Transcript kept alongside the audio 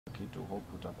kitu,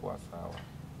 hope utakuwa sawa.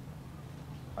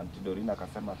 Auntie Dorina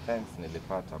akasema thanks,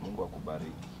 nilipata, Mungu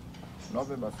akubariki.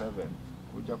 November 7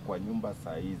 kuja kwa nyumba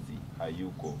saa hizi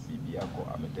hayuko, bibi yako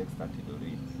ametext Auntie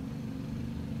Dorina.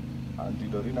 Auntie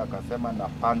Dorina akasema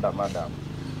napanda madam.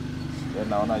 Then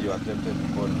naona you attempted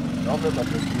to call me. November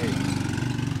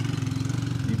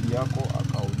 28 bibi yako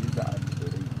akauliza Auntie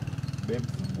Dorina, babe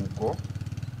uko?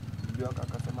 Bibi yako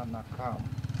akasema nakam.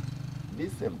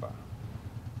 December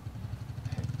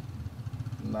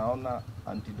naona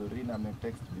Auntie Dorina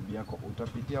ametext bibi yako,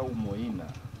 utapitia Umoina,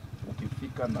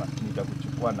 ukifika na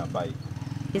nitakuchukua na bike.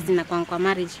 Is in a kwa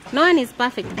marriage. No one is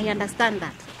perfect, I understand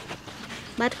that.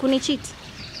 But kuni cheat.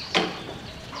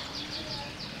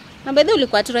 Na bedhe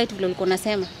ulikuwa tu right vile ulikuwa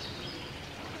unasema.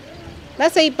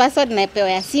 That's why password napewa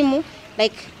ya simu,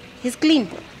 like he's clean.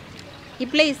 He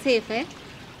plays safe, eh?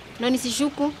 No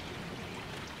nisishuku.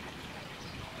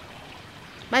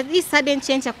 But this sudden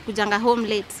change ya kukujanga home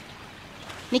late.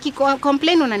 Niki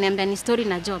complain unaniambia ni story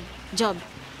na job,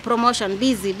 promotion,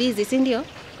 busy, si ndio?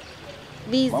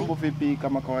 Busy. Mambo vipi?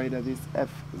 Kama kawaida, this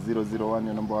F001,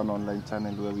 your number 1 online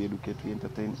channel where we educate, we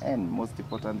entertain, and most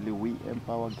importantly, we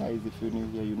empower. Guys, if you're new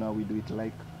here, you know we do it,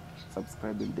 like,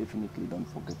 subscribe, and definitely don't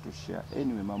forget to share.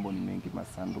 Anyway, mambo ni mengi,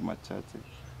 masandu machache.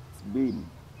 It's been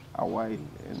a while,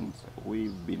 and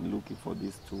we've been looking for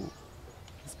these two,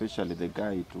 especially the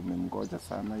guy. Tumemgoja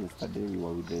sana. Yesterday we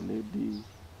were with the lady.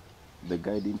 The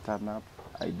guy didn't turn up.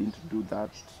 I didn't do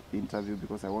that interview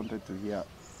because I wanted to hear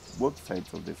both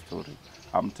sides of the story.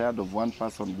 I'm tired of one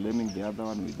person blaming the other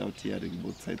one without hearing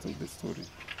both sides of the story.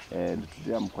 And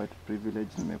today I'm quite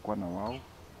privileged. Nimekuwa na wao.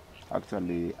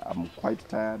 Actually, I'm quite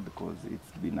tired because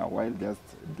it's been a while just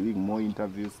doing more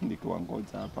interviews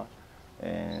nikiwangoja hapa.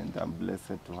 And I'm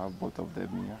blessed to have both of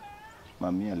them here.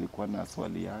 Mami alikuwa na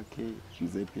swali yake,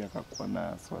 mzee pia akakuwa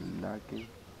na swali lake.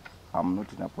 I'm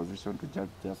not in a position to judge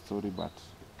their story, but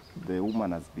the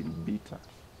woman has been bitter,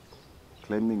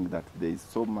 claiming that there is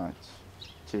so much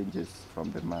changes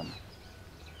from the man.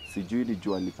 Sijui ni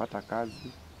juu alipata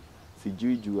kazi,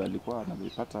 sijui juu alikuwa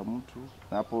anapata mtu.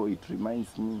 Hapo it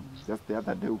reminds me, just the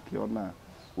other day ukiona,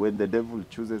 when the devil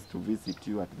chooses to visit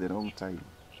you at the wrong time.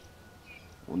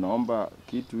 Unaomba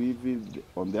kitu hivi,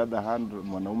 on the other hand,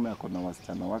 mwanaume akona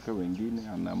wasichana wake wengine,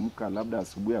 anaamka labda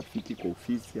asubuhi afiki kwa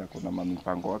ofisi, akona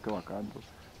mipango wake wa kando.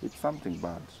 It's something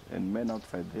bad. And men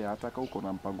outside there, hata kama uko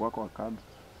na mpango wako wa kando,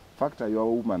 factor your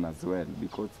woman as well,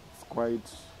 because it's quite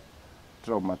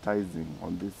traumatizing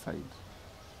on this side.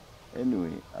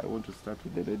 Anyway, I want to start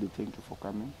with the lady. Thank you for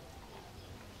coming.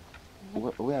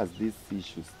 Where has this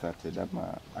issue started?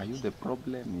 Are you the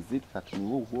problem? Is it that ni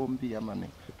uombi ama ni?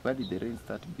 Where did the rain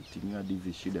start beating you?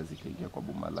 Hizi shida zikaingia kwa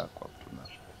boma lako hapo na?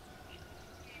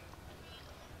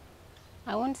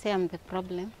 I won't say I'm the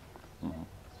problem.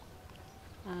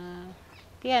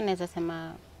 Pia naweza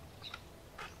sema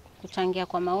kuchangia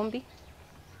kwa maombi.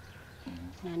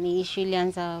 Na ni issue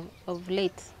ilianza of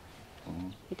late.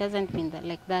 It hasn't been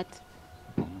like that.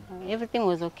 Everything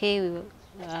was okay.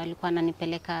 Alikuwa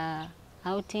ananipeleka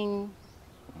outing,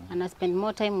 ana spend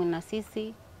more time na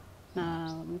sisi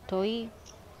na mtoi,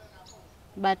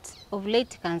 but of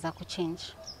late kaanza kuchange.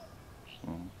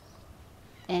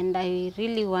 And I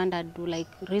really wondered, like,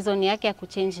 reason yake ya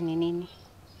kuchange ni nini?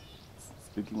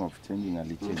 Speaking of changing,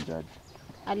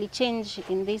 alichange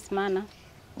in this manner.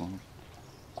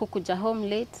 Kukuja home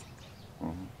late.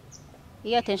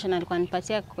 Hiyo attention alikuwa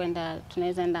anipatia kwenda,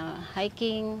 tunaweza enda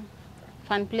hiking,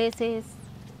 fun places.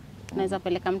 Tunaweza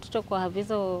peleka mtoto kwa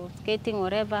havizo skating,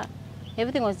 whatever.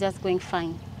 Everything was just going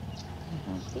fine.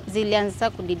 Zilianza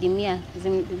kudidimia,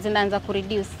 zinaanza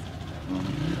kureduce.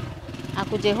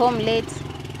 Akuje home late.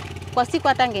 Kwa siku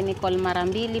hata angenicall mara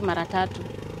 2, mara 3.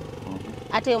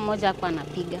 Hata hiyo moja hakuwa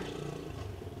anapiga.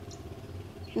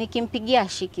 Nikimpigia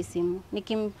ashiki simu.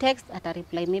 Nikimtext ata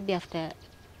reply maybe after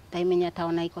time yenye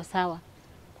ataona iko sawa.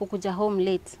 Kukuja home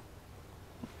late.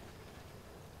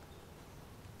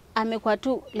 Amekuwa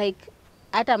tu like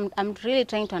I'm really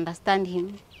trying to understand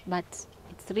him, but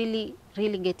it's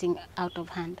really getting out of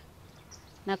hand.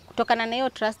 Na kutokana na hiyo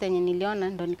trust yenye niliona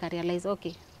ndo nika realize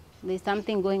okay, there's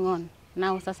something going on.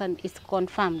 Now sasa it's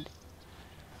confirmed.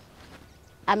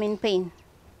 I'm in pain.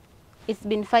 It's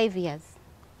been 5 years.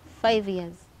 5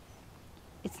 years.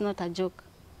 It's not a joke.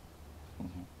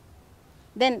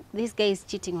 Then this guy is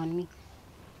cheating on me.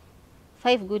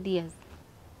 5 good years.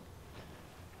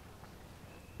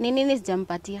 Ni nini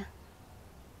sijampatia?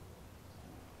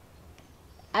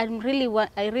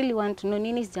 I really want to know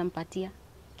nini sijampatia.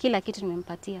 Kila kitu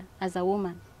nimempatia as a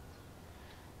woman.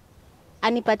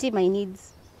 Anipatie my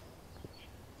needs.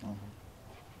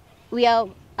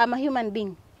 I'm a human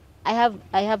being.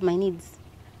 I have my needs.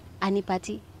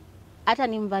 Anipati. hata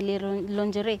nimvalie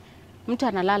lingerie, mtu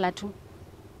analala tu.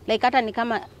 Like hata ni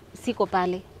kama siko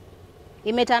pale.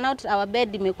 Turn out our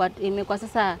bed imekuwa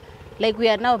sasa like we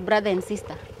are now brother and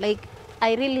sister. Like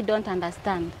I really don't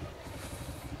understand.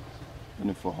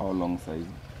 And for how long size?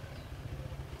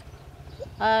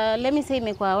 Let me say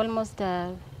imekuwa almost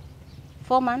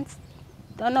 4 months.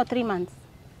 Oh, no, 3 months.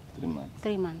 3 months.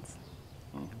 3 months.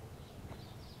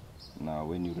 Now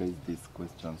when you raise these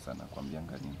questions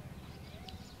anakwambianga nini?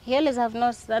 He always have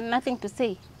nothing to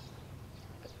say.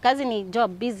 Kazi ni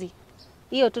job, busy.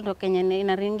 Hiyo tu ndo Kenya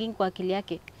inaringi kwa akili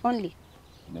yake only.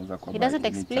 Inaweza kwa He doesn't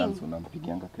explain.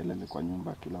 Unampigianga kelele kwa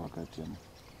nyumba kila wakati yani?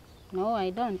 No,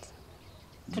 I don't.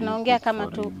 Tunaongea kama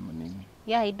tu.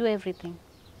 Yeah, I do everything.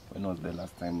 When was the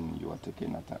last time you were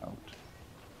taking her out?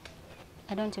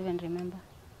 I don't even remember.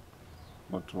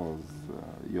 What was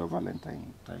your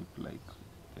Valentine type like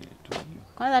to you?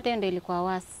 Kwanza hata ndio ilikuwa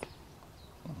worse.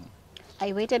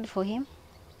 I waited for him.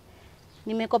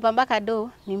 Nimekopa mpaka do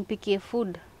nimpikie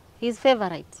food. His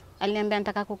favorite. Aliniambia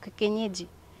nataka kuku kienyeji.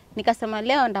 Nikasema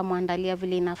leo ndamwandalia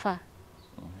vile inafaa.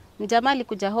 Mjamaa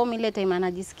alikuja home ile time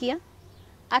anajisikia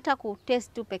hata ku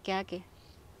taste tu peke yake.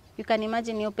 You can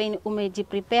imagine your pain,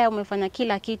 umejiprepare, umefanya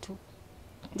kila kitu.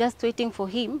 Just waiting for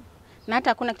him. Na hata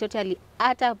hakuna kitu yote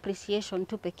hata appreciation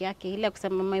tu peke yake ile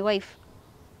kusema my wife.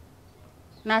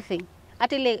 Nothing.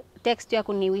 Hata ile text ya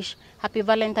kuniwish happy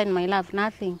Valentine my love,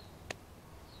 nothing.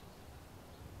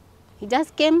 He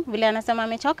just came vile anasema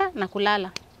amechoka na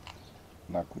kulala.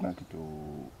 Na kuna kitu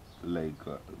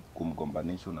like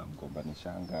kumgombanisha na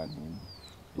mgombanishanga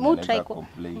ni Try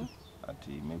complain at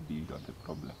maybe you are the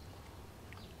problem.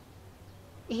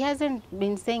 He hasn't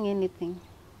been saying anything.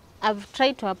 I've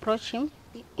tried to approach him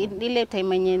ile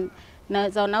time yenye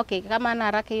naona okay kama ana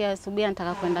haraka ya asubuhi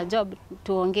anataka kwenda job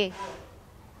tuongee.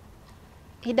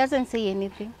 He doesn't say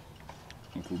anything.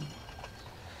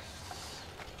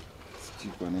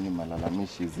 Kwa nini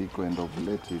malalamishi ziko and of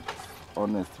late it's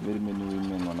honest very many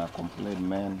women wana complain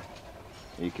men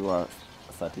ikiwa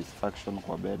satisfaction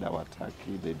kwa bed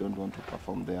hawataki, they don't want to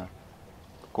perform their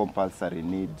compulsory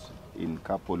need in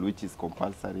couple, which is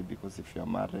compulsory because if you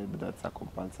are married that's a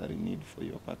compulsory need for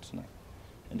your partner,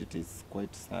 and it is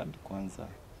quite sad kwanza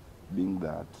being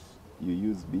that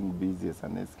you use being busy as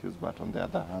an excuse, but on the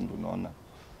other hand unaona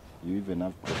you even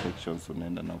have protections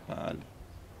unaenda na pahali,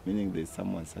 meaning there is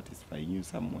someone satisfying you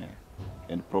somewhere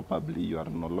and probably you are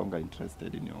no longer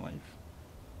interested in your wife.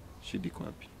 Shida iko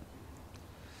wapi?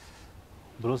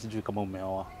 Bro, sijui kama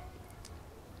umeoa.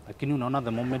 Lakini unaona the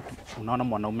moment unaona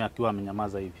mwanaume akiwa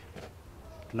amenyamaza hivi.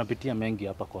 Tunapitia mengi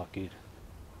hapa kwa akili.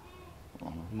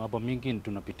 Mambo mingi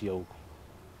tunapitia huko.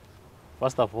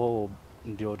 First of all,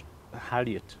 ndio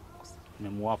Harriet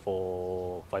nimemuoa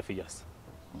for 5 years.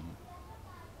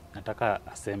 Nataka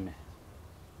aseme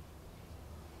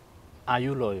are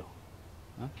you loyal?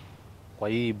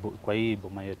 Kwa hii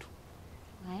boma yetu.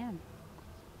 I am.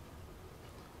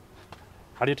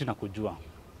 Harriet nakujua.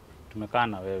 Tumekaa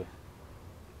na wewe.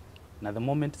 Na the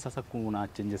moment sasa kuna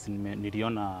changes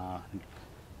niliona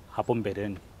hapo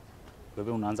mbeleni.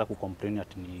 Wewe unaanza kucomplain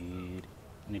ati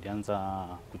nilianza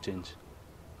kuchange.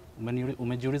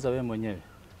 Umejiuliza wewe mwenyewe?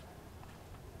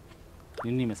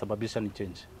 Nini imesababisha ni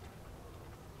change?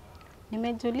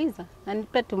 Nimejiuliza na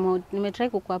nimetry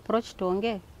kuapproach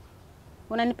tuongee.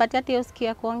 Unanipatia hata hiyo sikio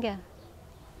ya kuongea?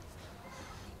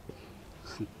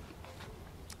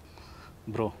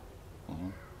 Bro.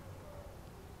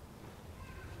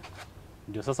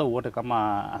 Ndio sasa uote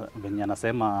kama venye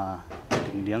anasema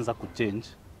nilianza kuchange.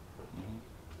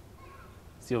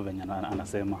 Sio venye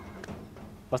anasema.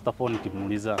 First of all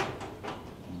nikimuuliza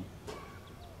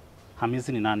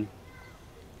Hamisi ni nani?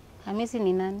 Hamisi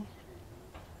ni nani?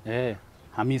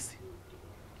 Hamisi.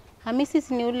 Hamisi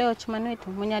si ni ule watchman wetu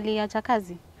mwenye aliacha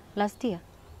kazi last year.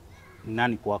 Ni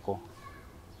nani kwako?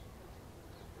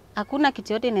 Hakuna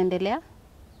kitu yote inaendelea?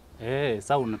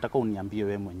 Sasa unataka uniambie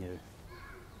wewe mwenyewe.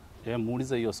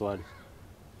 Muulize hiyo swali.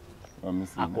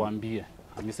 Hamisi. Akuambie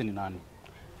Hamisi ni nani?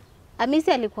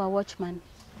 Hamisi alikuwa watchman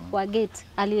wa gate,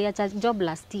 aliacha job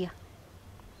last year.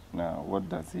 Now what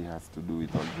does he has to do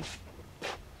with all this?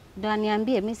 Ndio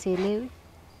aniambie, mimi sielewi.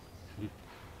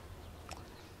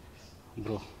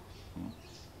 Bro.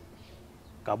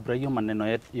 Kabla hiyo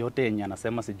maneno yote yenye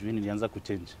anasema sijui nilianza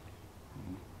kuchange.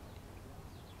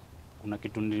 Kuna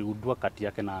kitu niligundua kati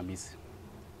yake na Hamisi.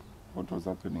 What was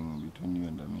happening between you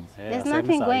and Hamisi? There's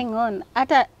nothing going on.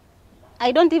 Hata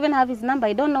I don't even have his number.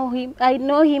 I don't know him. I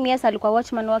know him, yes, alikuwa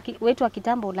watchman wetu wa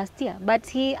kitambo last year, but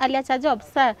he aliacha job.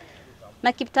 Sasa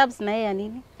na keep tabs na yeye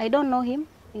nini? I don't know him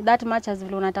that much as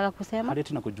vile unataka kusema. Hadi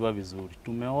tunakujua vizuri.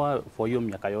 Tumeoa for hiyo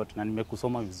miaka yote na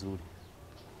nimekusoma vizuri.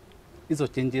 hizo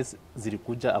changes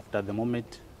zilikuja after the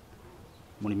moment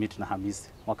mlimit na Hamisi.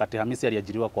 Wakati Hamisi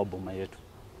aliajiriwa kwa boma yetu.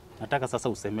 Nataka sasa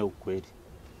useme ukweli.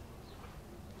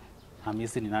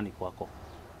 Hamisi ni nani kwako?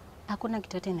 Hakuna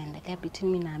kitu yote inaendelea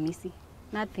between me na Hamisi.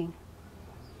 Nothing.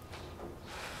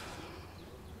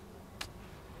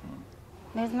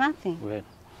 There's nothing. Wewe.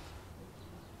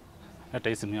 Hata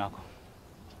hii simu yako.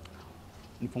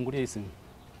 Nifungulie hii simu.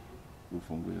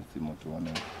 Ufungue simu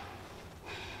tuone.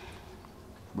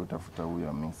 Utafuta huyo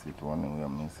Hamisi, tuone huyo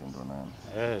Hamisi ndo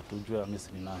nani. Tujue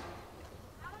Hamisi ni nani.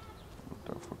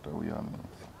 Utafuta huyo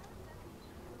Hamisi.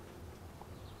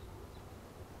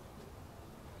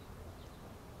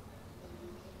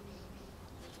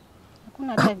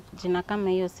 Hakuna hata jina kama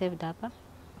hiyo saved hapa.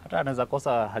 Hata anaweza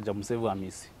kosa hajamsave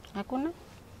Hamisi. Hakuna?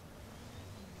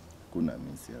 Kuna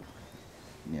Hamisi hapa.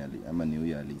 Ni Ali ama ni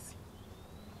huyo Halisi?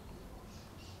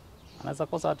 Anaweza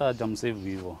kosa hata hajamsave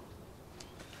hivyo.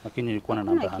 Lakini nilikuwa na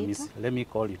namba Hamisi. Let me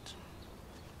call it.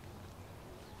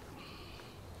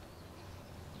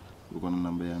 Uko na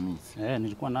namba ya Hamisi?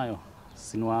 Nilikuwa nayo.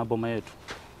 Sini wa boma yetu.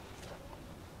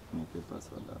 Nipe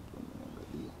password hapo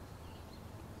niangalie.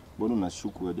 Mbona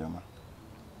unashuku huyo jamaa?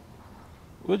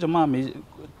 Huyo jamaa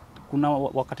kuna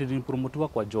wakati nilipromotiwa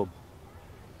kwa job.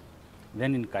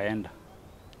 Then nikaenda.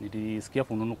 Nilisikia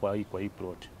fununu kwa hii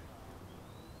plot.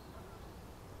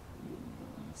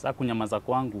 Sasa kunyamaza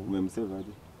kwangu. Umemsave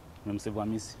aje? Umemsave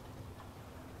Hamisi.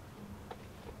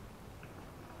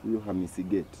 Huyo Hamisi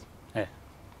Gate.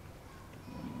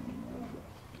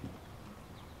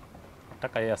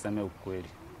 Nataka yeye aseme ukweli.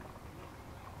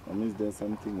 Is there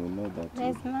something we know that?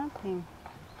 There's nothing.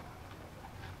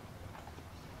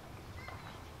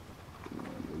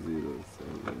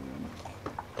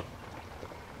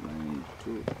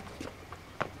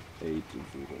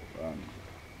 07928001.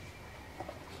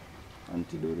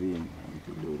 Antidorin.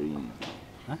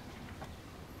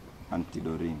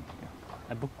 Antidorin.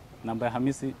 Abu, namba ya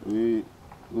Hamisi.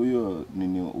 Huyo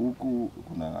nini, huku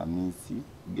kuna Hamisi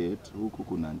Gate, huku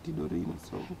kuna Antidorin.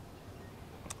 So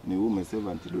ni wewe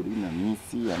umesave Antidorin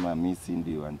Hamisi ama Hamisi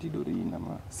ndio Antidorin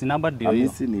ama? Si namba ndio hiyo.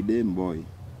 Hamisi ni dem boy.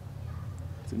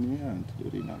 Si ni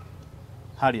Antidorin hapo.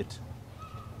 Harriet.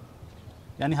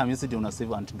 Yaani Hamisi ndio una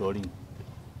save Antidorin.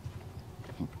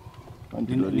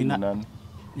 Antidorin ni nani?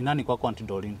 Ni nani kwako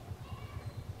Antidorin?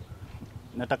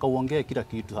 Nataka uongee kila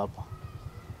kitu hapa.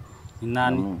 Ni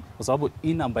nani? Kwa sababu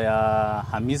hii namba ya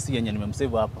Hamisi yenye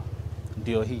nimemsave hapa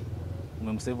ndio hii.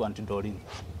 Umemsave Antidorin.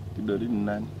 Antidorin ni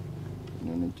nani?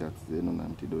 Nione chat zenu na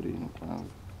Antidorin kwanza.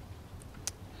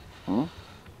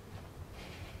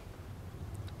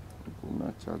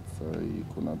 Kuna chat sahi,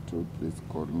 kuna two, please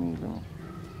call me.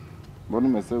 Mbona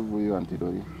umesave huyo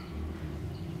Antidorin?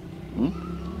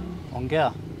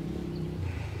 Ongea.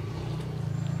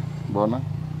 Mbona?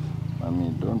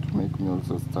 Don't make me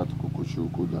also start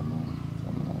kukushuku jamani.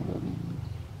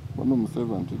 Mbona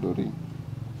umesave Antidorin?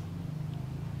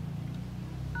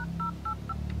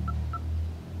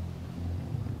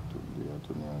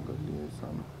 Niangalie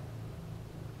sana.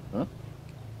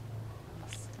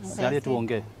 Sasa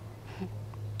tuongee.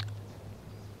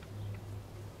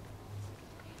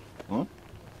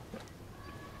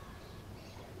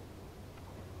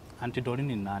 Antidorin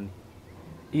ni nani?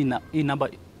 Hii namba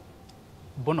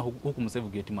mbona huku msave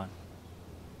Gateman?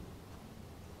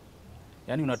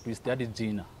 Yaani una twist hadi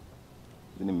jina.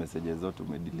 Hizi messages zote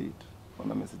umedelete.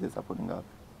 Ona messages hapo ni ngapi?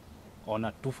 Ona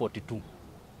 242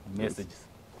 messages.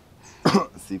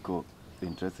 Siko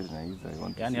interested na hizo. I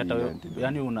want to yani hata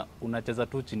yani unacheza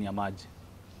tu chini ya maji.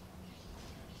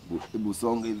 Hebu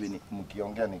songa hivi ni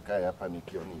mkiongea nikae hapa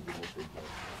nikiona hivi message.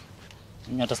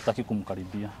 Mimi hata sitaki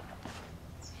kumkaribia.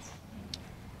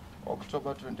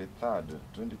 October 23rd,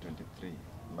 2023.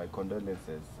 My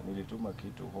condolences. Nilituma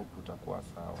kitu, hope utakuwa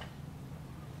sawa.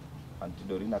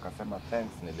 Antidorin akasema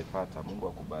thanks, nilipata, Mungu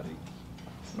akubariki.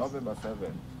 November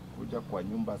 7, kuja kwa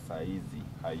nyumba saa hizi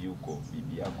hayuko,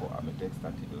 bibi yako ametext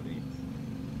Antidorin.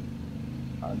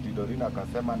 Antidorin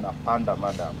akasema napanda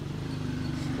madam.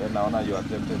 Then naona you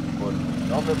attempted to call me.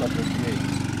 November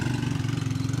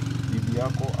 28, bibi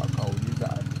yako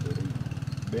akauliza Antidorin,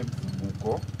 babe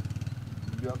uko?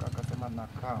 Bibi yako akasema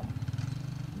nakam.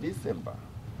 December,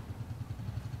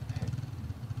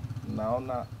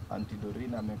 naona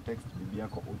Antidorin ametext bibi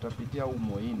yako, utapitia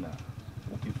Umoina,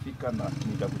 ukifika na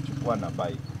nitakuchukua na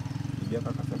bike. Bibi yako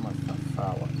akasema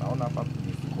sawa. Naona hapa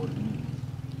please call me.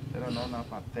 Tena naona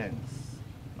hapa thanks.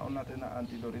 Naona tena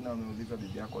Antidorin ameuliza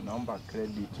bibi yako, naomba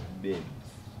credit babe.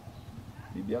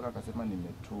 Bibi yako akasema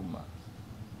nimetuma.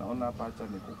 Naona hapa acha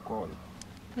nikukall.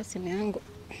 Simu yangu.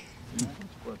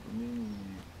 Chukua tu mimi.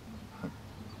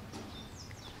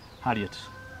 Harriet.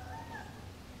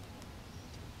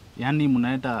 Yaani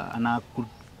mnaenda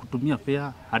anakutumia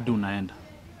fare hadi unaenda.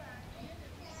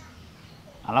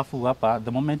 Alafu hapa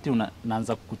the moment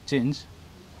unaanza kuchange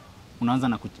unaanza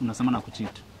na unasema na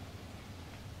kucheat.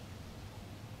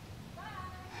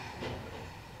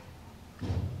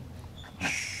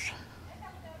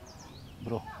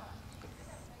 Bro.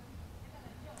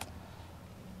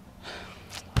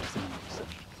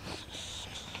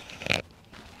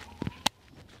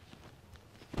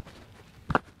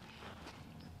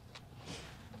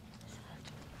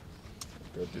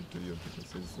 Kati tu hiyo kitu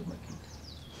sisi sema kitu.